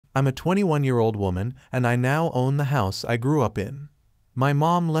I'm a 21-year-old woman, and I now own the house I grew up in. My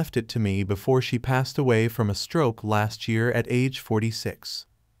mom left it to me before she passed away from a stroke last year at age 46.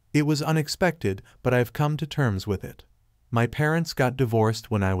 It was unexpected, but I've come to terms with it. My parents got divorced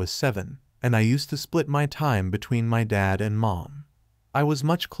when I was 7, and I used to split my time between my dad and mom. I was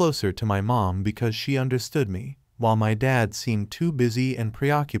much closer to my mom because she understood me, while my dad seemed too busy and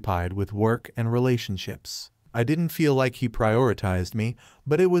preoccupied with work and relationships. I didn't feel like he prioritized me,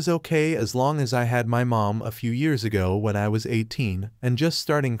 but it was okay as long as I had my mom. A few years ago when I was 18 and just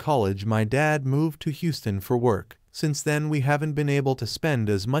starting college, my dad moved to Houston for work. Since then we haven't been able to spend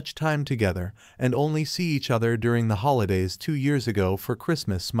as much time together and only see each other during the holidays. 2 years ago for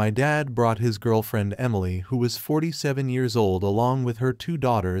Christmas, my dad brought his girlfriend Emily, who was 47 years old, along with her 2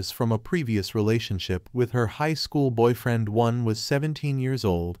 daughters from a previous relationship with her high school boyfriend. One was 17 years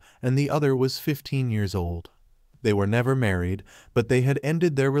old and the other was 15 years old. They were never married, but they had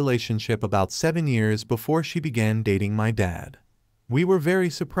ended their relationship about 7 years before she began dating my dad. We were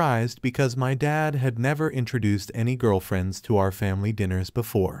very surprised because my dad had never introduced any girlfriends to our family dinners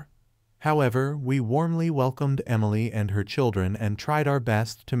before. However, we warmly welcomed Emily and her children and tried our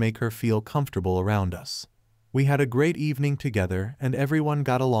best to make her feel comfortable around us. We had a great evening together and everyone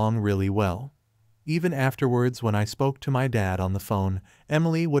got along really well. Even afterwards, when I spoke to my dad on the phone,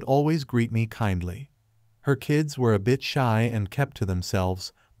 Emily would always greet me kindly. Her kids were a bit shy and kept to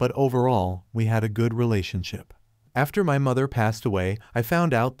themselves, but overall, we had a good relationship. After my mother passed away, I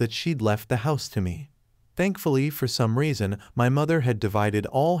found out that she'd left the house to me. Thankfully, for some reason, my mother had divided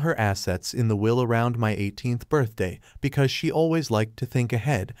all her assets in the will around my 18th birthday because she always liked to think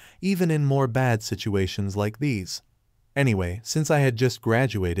ahead, even in more bad situations like these. Anyway, since I had just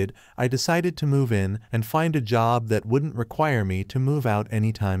graduated, I decided to move in and find a job that wouldn't require me to move out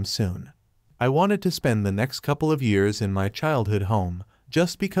anytime soon. I wanted to spend the next couple of years in my childhood home,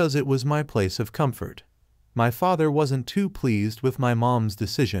 just because it was my place of comfort. My father wasn't too pleased with my mom's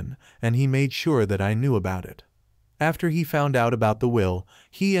decision, and he made sure that I knew about it. After he found out about the will,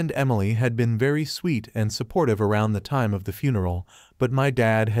 he and Emily had been very sweet and supportive around the time of the funeral, but my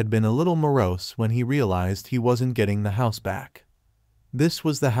dad had been a little morose when he realized he wasn't getting the house back. This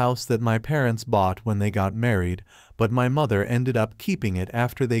was the house that my parents bought when they got married, but my mother ended up keeping it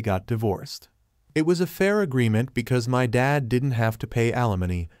after they got divorced. It was a fair agreement because my dad didn't have to pay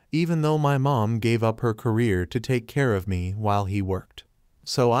alimony, even though my mom gave up her career to take care of me while he worked.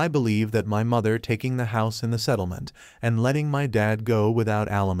 So I believe that my mother taking the house in the settlement and letting my dad go without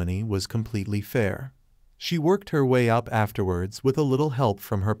alimony was completely fair. She worked her way up afterwards with a little help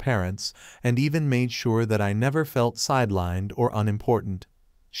from her parents and even made sure that I never felt sidelined or unimportant.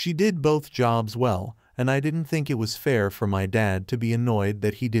 She did both jobs well, and I didn't think it was fair for my dad to be annoyed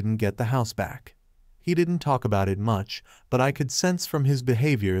that he didn't get the house back. He didn't talk about it much, but I could sense from his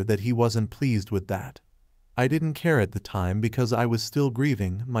behavior that he wasn't pleased with that. I didn't care at the time because I was still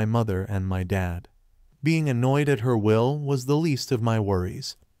grieving my mother and my dad. Being annoyed at her will was the least of my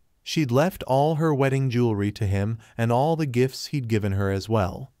worries. She'd left all her wedding jewelry to him and all the gifts he'd given her as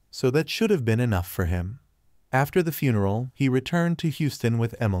well, so that should have been enough for him. After the funeral, he returned to Houston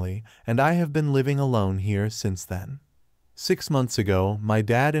with Emily, and I have been living alone here since then. 6 months ago, my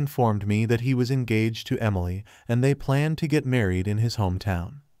dad informed me that he was engaged to Emily and they planned to get married in his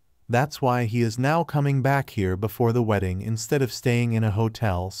hometown. That's why he is now coming back here before the wedding instead of staying in a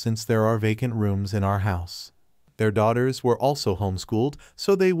hotel, since there are vacant rooms in our house. Their daughters were also homeschooled,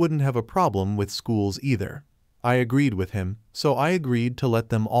 so they wouldn't have a problem with schools either. I agreed with him, so I agreed to let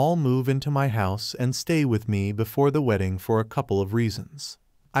them all move into my house and stay with me before the wedding for a couple of reasons.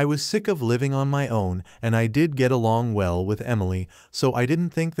 I was sick of living on my own, and I did get along well with Emily, so I didn't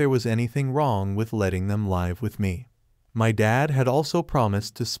think there was anything wrong with letting them live with me. My dad had also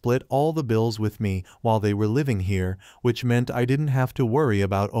promised to split all the bills with me while they were living here, which meant I didn't have to worry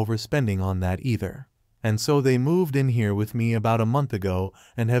about overspending on that either. And so they moved in here with me about a month ago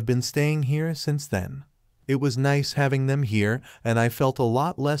and have been staying here since then. It was nice having them here, and I felt a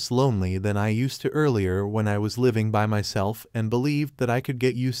lot less lonely than I used to earlier when I was living by myself, and believed that I could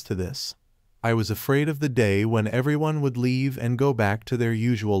get used to this. I was afraid of the day when everyone would leave and go back to their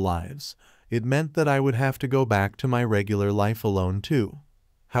usual lives. It meant that I would have to go back to my regular life alone too.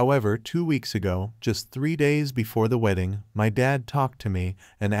 However, 2 weeks ago, just 3 days before the wedding, my dad talked to me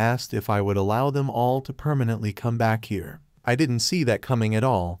and asked if I would allow them all to permanently come back here. I didn't see that coming at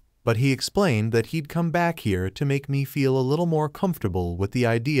all. But he explained that he'd come back here to make me feel a little more comfortable with the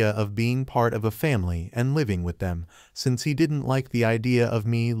idea of being part of a family and living with them, since he didn't like the idea of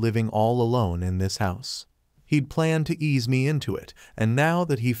me living all alone in this house. He'd planned to ease me into it, and now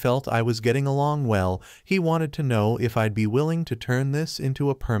that he felt I was getting along well, he wanted to know if I'd be willing to turn this into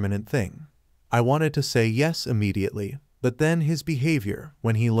a permanent thing. I wanted to say yes immediately, but then his behavior,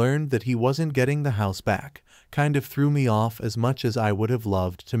 when he learned that he wasn't getting the house back, kind of threw me off as much as I would have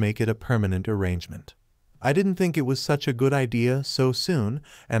loved to make it a permanent arrangement. I didn't think it was such a good idea so soon,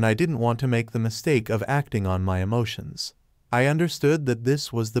 and I didn't want to make the mistake of acting on my emotions. I understood that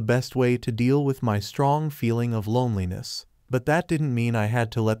this was the best way to deal with my strong feeling of loneliness, but that didn't mean I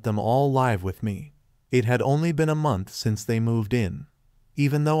had to let them all live with me. It had only been a month since they moved in.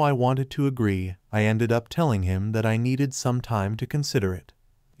 Even though I wanted to agree, I ended up telling him that I needed some time to consider it.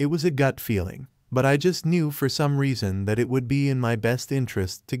 It was a gut feeling, but I just knew for some reason that it would be in my best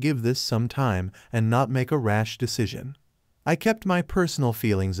interest to give this some time and not make a rash decision. I kept my personal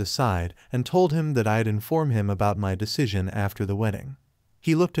feelings aside and told him that I'd inform him about my decision after the wedding.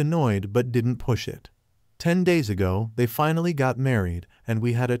 He looked annoyed but didn't push it. 10 days ago, they finally got married, and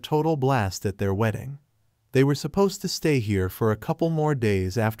we had a total blast at their wedding. They were supposed to stay here for a couple more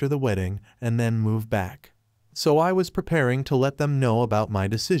days after the wedding and then move back. So I was preparing to let them know about my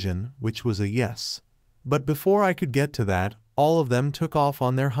decision, which was a yes. But before I could get to that, all of them took off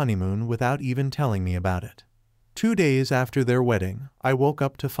on their honeymoon without even telling me about it. 2 days after their wedding, I woke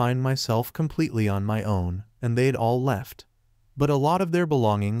up to find myself completely on my own, and they'd all left. But a lot of their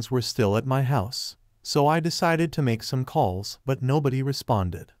belongings were still at my house, so I decided to make some calls, but nobody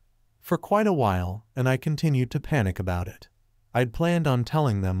responded. For quite a while, and I continued to panic about it. I'd planned on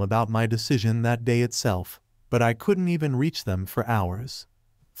telling them about my decision that day itself, but I couldn't even reach them for hours.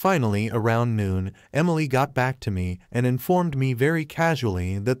 Finally, around noon, Emily got back to me and informed me very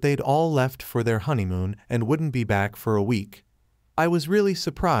casually that they'd all left for their honeymoon and wouldn't be back for a week. I was really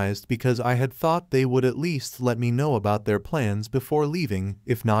surprised because I had thought they would at least let me know about their plans before leaving,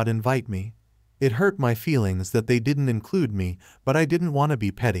 if not invite me. It hurt my feelings that they didn't include me, but I didn't want to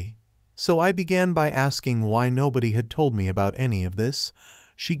be petty. So I began by asking why nobody had told me about any of this.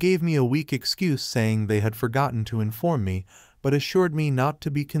 She gave me a weak excuse saying they had forgotten to inform me, but assured me not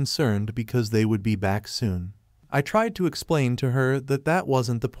to be concerned because they would be back soon. I tried to explain to her that that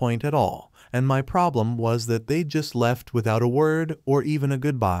wasn't the point at all, and my problem was that they'd just left without a word or even a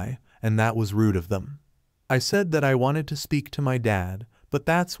goodbye, and that was rude of them. I said that I wanted to speak to my dad, but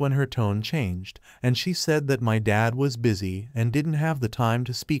that's when her tone changed, and she said that my dad was busy and didn't have the time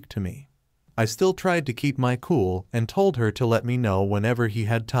to speak to me. I still tried to keep my cool and told her to let me know whenever he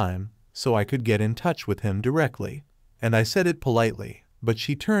had time, so I could get in touch with him directly. And I said it politely, but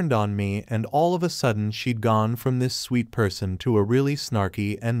she turned on me, and all of a sudden she'd gone from this sweet person to a really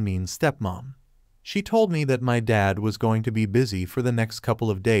snarky and mean stepmom. She told me that my dad was going to be busy for the next couple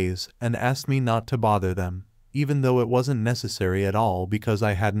of days and asked me not to bother them, even though it wasn't necessary at all because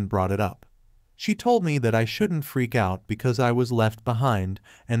I hadn't brought it up. She told me that I shouldn't freak out because I was left behind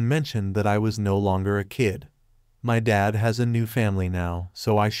and mentioned that I was no longer a kid. My dad has a new family now,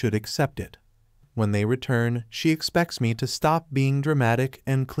 so I should accept it. When they return, she expects me to stop being dramatic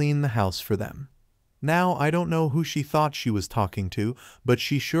and clean the house for them. Now, I don't know who she thought she was talking to, but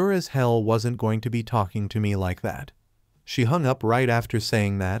she sure as hell wasn't going to be talking to me like that. She hung up right after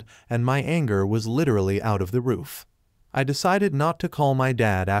saying that, and my anger was literally out of the roof. I decided not to call my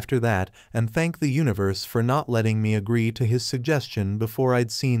dad after that and thank the universe for not letting me agree to his suggestion before I'd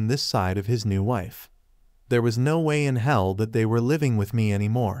seen this side of his new wife. There was no way in hell that they were living with me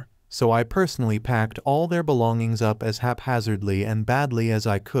anymore. So I personally packed all their belongings up as haphazardly and badly as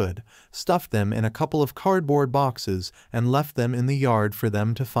I could, stuffed them in a couple of cardboard boxes, and left them in the yard for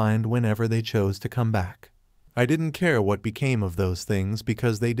them to find whenever they chose to come back. I didn't care what became of those things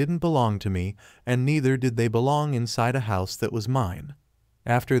because they didn't belong to me, and neither did they belong inside a house that was mine.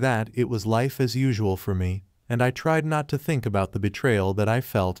 After that, it was life as usual for me, and I tried not to think about the betrayal that I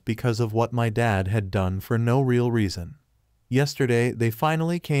felt because of what my dad had done for no real reason. Yesterday, they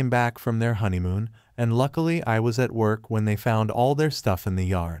finally came back from their honeymoon, and luckily I was at work when they found all their stuff in the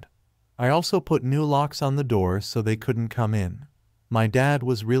yard. I also put new locks on the doors so they couldn't come in. My dad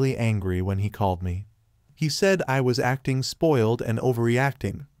was really angry when he called me. He said I was acting spoiled and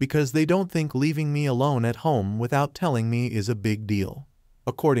overreacting because they don't think leaving me alone at home without telling me is a big deal.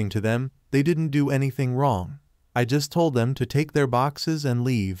 According to them, they didn't do anything wrong. I just told them to take their boxes and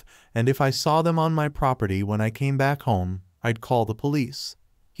leave, and if I saw them on my property when I came back home, I'd call the police.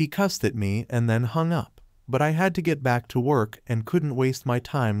 He cussed at me and then hung up, but I had to get back to work and couldn't waste my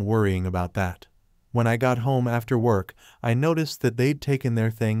time worrying about that. When I got home after work, I noticed that they'd taken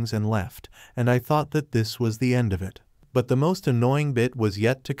their things and left, and I thought that this was the end of it. But the most annoying bit was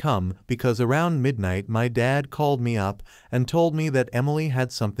yet to come because around midnight my dad called me up and told me that Emily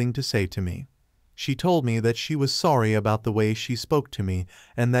had something to say to me. She told me that she was sorry about the way she spoke to me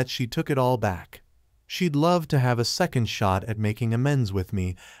and that she took it all back. She'd love to have a second shot at making amends with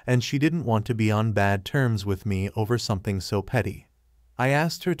me, and she didn't want to be on bad terms with me over something so petty. I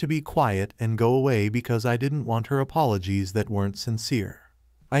asked her to be quiet and go away because I didn't want her apologies that weren't sincere.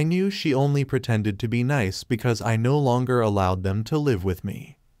 I knew she only pretended to be nice because I no longer allowed them to live with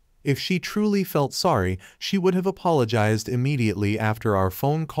me. If she truly felt sorry, she would have apologized immediately after our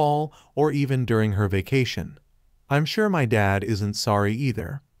phone call or even during her vacation. I'm sure my dad isn't sorry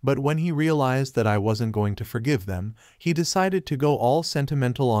either, but when he realized that I wasn't going to forgive them, he decided to go all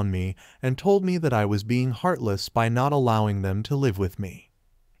sentimental on me and told me that I was being heartless by not allowing them to live with me.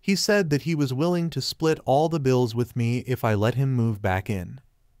 He said that he was willing to split all the bills with me if I let him move back in.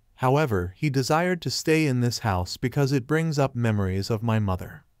 However, he desired to stay in this house because it brings up memories of my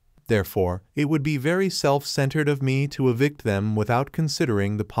mother. Therefore, it would be very self-centered of me to evict them without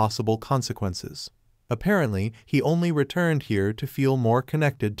considering the possible consequences. Apparently, he only returned here to feel more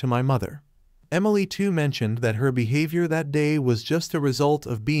connected to my mother. Emily too mentioned that her behavior that day was just a result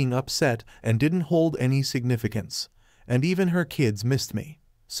of being upset and didn't hold any significance, and even her kids missed me.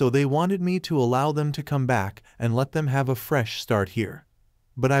 So they wanted me to allow them to come back and let them have a fresh start here.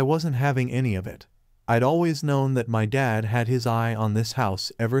 But I wasn't having any of it. I'd always known that my dad had his eye on this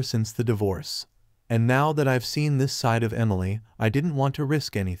house ever since the divorce. And now that I've seen this side of Emily, I didn't want to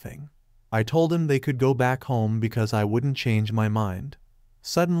risk anything. I told him they could go back home because I wouldn't change my mind.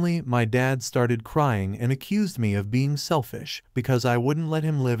 Suddenly, my dad started crying and accused me of being selfish because I wouldn't let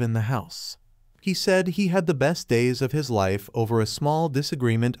him live in the house. He said he had the best days of his life over a small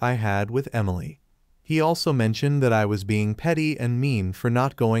disagreement I had with Emily. He also mentioned that I was being petty and mean for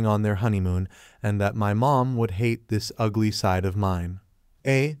not going on their honeymoon and that my mom would hate this ugly side of mine.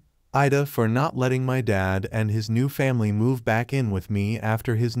 Aita for not letting my dad and his new family move back in with me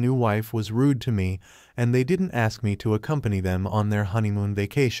after his new wife was rude to me and they didn't ask me to accompany them on their honeymoon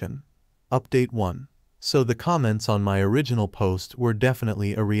vacation. Update 1. So the comments on my original post were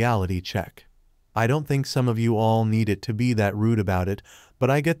definitely a reality check. I don't think some of you all need it to be that rude about it, but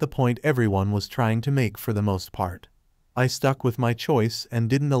I get the point everyone was trying to make for the most part. I stuck with my choice and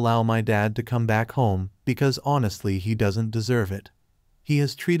didn't allow my dad to come back home because honestly he doesn't deserve it. He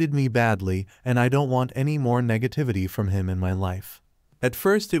has treated me badly and I don't want any more negativity from him in my life. At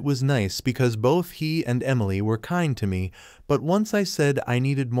first it was nice because both he and Emily were kind to me, but once I said I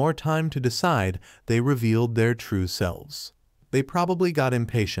needed more time to decide, they revealed their true selves. They probably got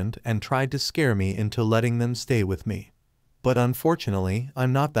impatient and tried to scare me into letting them stay with me. But unfortunately,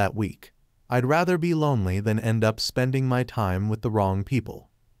 I'm not that weak. I'd rather be lonely than end up spending my time with the wrong people.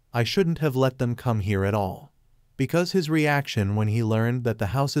 I shouldn't have let them come here at all. Because his reaction when he learned that the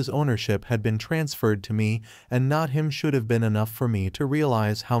house's ownership had been transferred to me and not him should have been enough for me to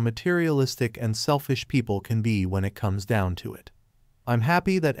realize how materialistic and selfish people can be when it comes down to it. I'm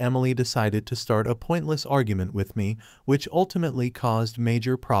happy that Emily decided to start a pointless argument with me, which ultimately caused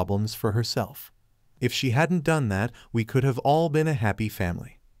major problems for herself. If she hadn't done that, we could have all been a happy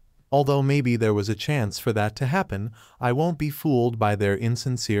family. Although maybe there was a chance for that to happen, I won't be fooled by their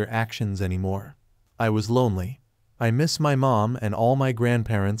insincere actions anymore. I was lonely. I miss my mom and all my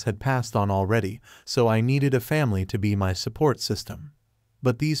grandparents had passed on already, so I needed a family to be my support system.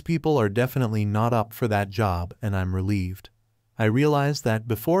 But these people are definitely not up for that job and I'm relieved. I realized that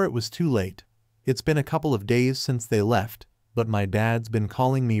before it was too late. It's been a couple of days since they left, but my dad's been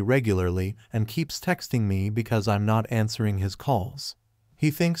calling me regularly and keeps texting me because I'm not answering his calls. He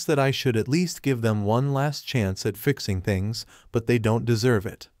thinks that I should at least give them one last chance at fixing things, but they don't deserve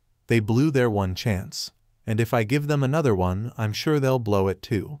it. They blew their one chance. And if I give them another one, I'm sure they'll blow it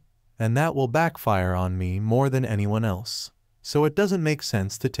too. And that will backfire on me more than anyone else. So it doesn't make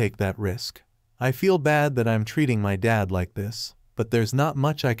sense to take that risk. I feel bad that I'm treating my dad like this, but there's not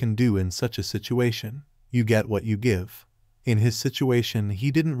much I can do in such a situation. You get what you give. In his situation, he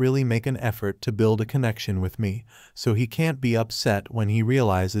didn't really make an effort to build a connection with me, so he can't be upset when he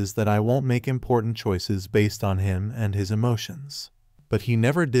realizes that I won't make important choices based on him and his emotions. But he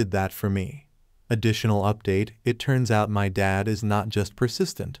never did that for me. Additional update, it turns out my dad is not just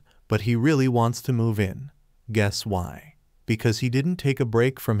persistent, but he really wants to move in. Guess why? Because he didn't take a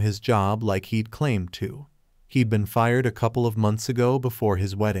break from his job like he'd claimed to. He'd been fired a couple of months ago before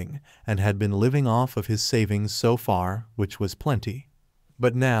his wedding and had been living off of his savings so far, which was plenty.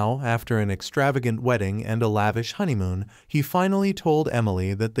 But now, after an extravagant wedding and a lavish honeymoon, he finally told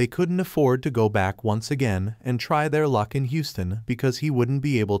Emily that they couldn't afford to go back once again and try their luck in Houston because he wouldn't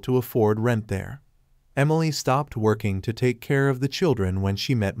be able to afford rent there. Emily stopped working to take care of the children when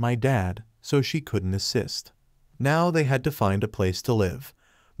she met my dad, so she couldn't assist. Now they had to find a place to live.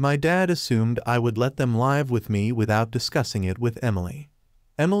 My dad assumed I would let them live with me without discussing it with Emily.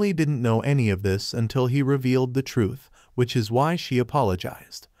 Emily didn't know any of this until he revealed the truth, which is why she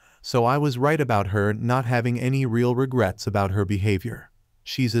apologized. So I was right about her not having any real regrets about her behavior.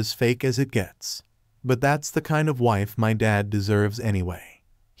 She's as fake as it gets. But that's the kind of wife my dad deserves anyway.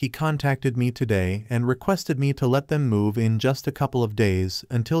 He contacted me today and requested me to let them move in just a couple of days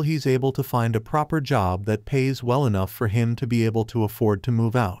until he's able to find a proper job that pays well enough for him to be able to afford to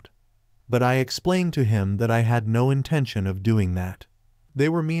move out. But I explained to him that I had no intention of doing that. They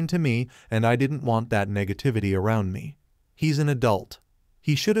were mean to me, and I didn't want that negativity around me. He's an adult.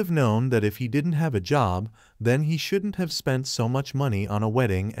 He should have known that if he didn't have a job, then he shouldn't have spent so much money on a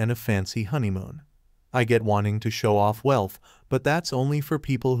wedding and a fancy honeymoon. I get wanting to show off wealth, but that's only for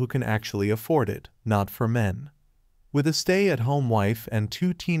people who can actually afford it, not for men. With a stay-at-home wife and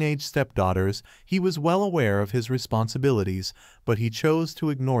 2 teenage stepdaughters, he was well aware of his responsibilities, but he chose to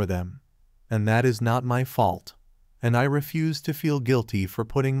ignore them. And that is not my fault. And I refuse to feel guilty for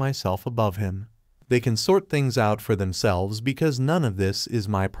putting myself above him. They can sort things out for themselves because none of this is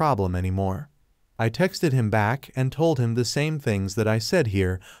my problem anymore. I texted him back and told him the same things that I said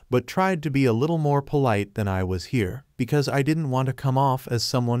here, but tried to be a little more polite than I was here, because I didn't want to come off as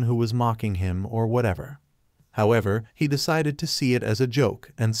someone who was mocking him or whatever. However, he decided to see it as a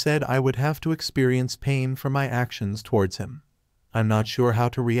joke and said I would have to experience pain for my actions towards him. I'm not sure how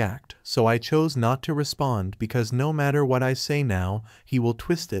to react, so I chose not to respond because no matter what I say now, he will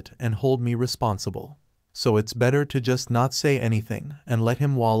twist it and hold me responsible. So it's better to just not say anything and let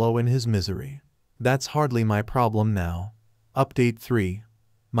him wallow in his misery. That's hardly my problem now. Update 3.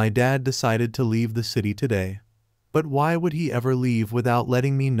 My dad decided to leave the city today. But why would he ever leave without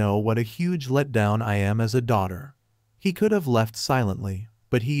letting me know what a huge letdown I am as a daughter? He could have left silently,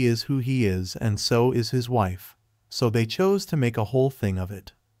 but he is who he is and so is his wife. So they chose to make a whole thing of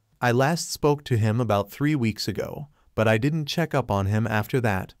it. I last spoke to him about 3 weeks ago, but I didn't check up on him after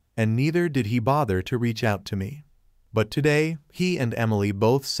that, and neither did he bother to reach out to me. But today, he and Emily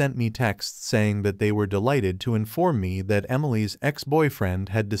both sent me texts saying that they were delighted to inform me that Emily's ex-boyfriend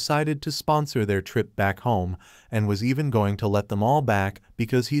had decided to sponsor their trip back home and was even going to let them all back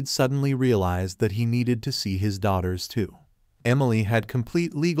because he'd suddenly realized that he needed to see his daughters too. Emily had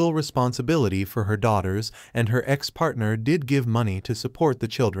complete legal responsibility for her daughters, and her ex-partner did give money to support the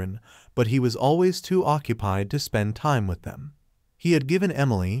children, but he was always too occupied to spend time with them. He had given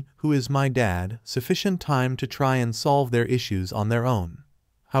Emily, who is my dad, sufficient time to try and solve their issues on their own.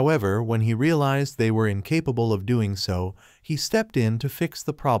 However, when he realized they were incapable of doing so, he stepped in to fix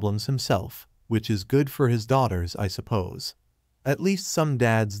the problems himself, which is good for his daughters, I suppose. At least some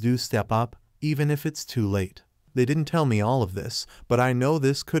dads do step up, even if it's too late. They didn't tell me all of this, but I know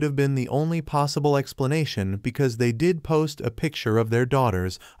this could have been the only possible explanation because they did post a picture of their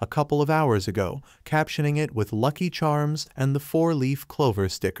daughters a couple of hours ago, captioning it with Lucky Charms and the 4-leaf clover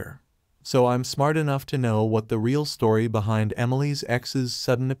sticker. So I'm smart enough to know what the real story behind Emily's ex's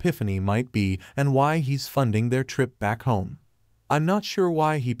sudden epiphany might be and why he's funding their trip back home. I'm not sure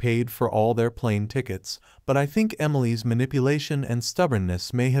why he paid for all their plane tickets, but I think Emily's manipulation and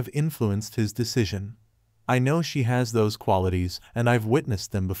stubbornness may have influenced his decision. I know she has those qualities, and I've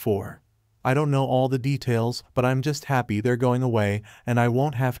witnessed them before. I don't know all the details, but I'm just happy they're going away and I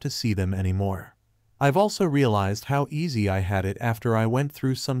won't have to see them anymore. I've also realized how easy I had it after I went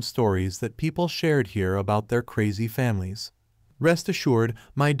through some stories that people shared here about their crazy families. Rest assured,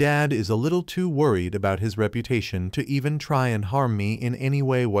 my dad is a little too worried about his reputation to even try and harm me in any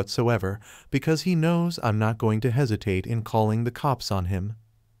way whatsoever, because he knows I'm not going to hesitate in calling the cops on him.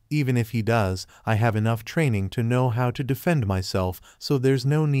 Even if he does, I have enough training to know how to defend myself, so there's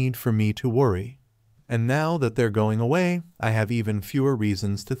no need for me to worry. And now that they're going away, I have even fewer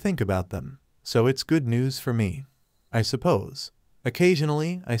reasons to think about them. So it's good news for me, I suppose.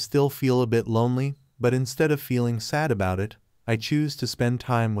 Occasionally, I still feel a bit lonely, but instead of feeling sad about it, I choose to spend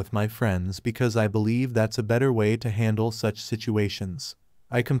time with my friends because I believe that's a better way to handle such situations.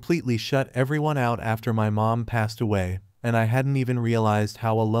 I completely shut everyone out after my mom passed away, and I hadn't even realized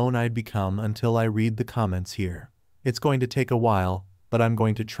how alone I'd become until I read the comments here. It's going to take a while, but I'm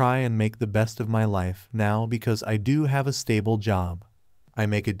going to try and make the best of my life now because I do have a stable job. I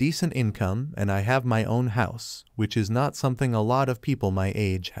make a decent income and I have my own house, which is not something a lot of people my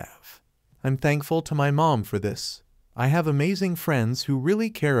age have. I'm thankful to my mom for this. I have amazing friends who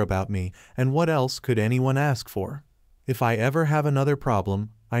really care about me, and what else could anyone ask for? If I ever have another problem,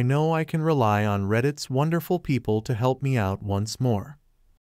 I know I can rely on Reddit's wonderful people to help me out once more.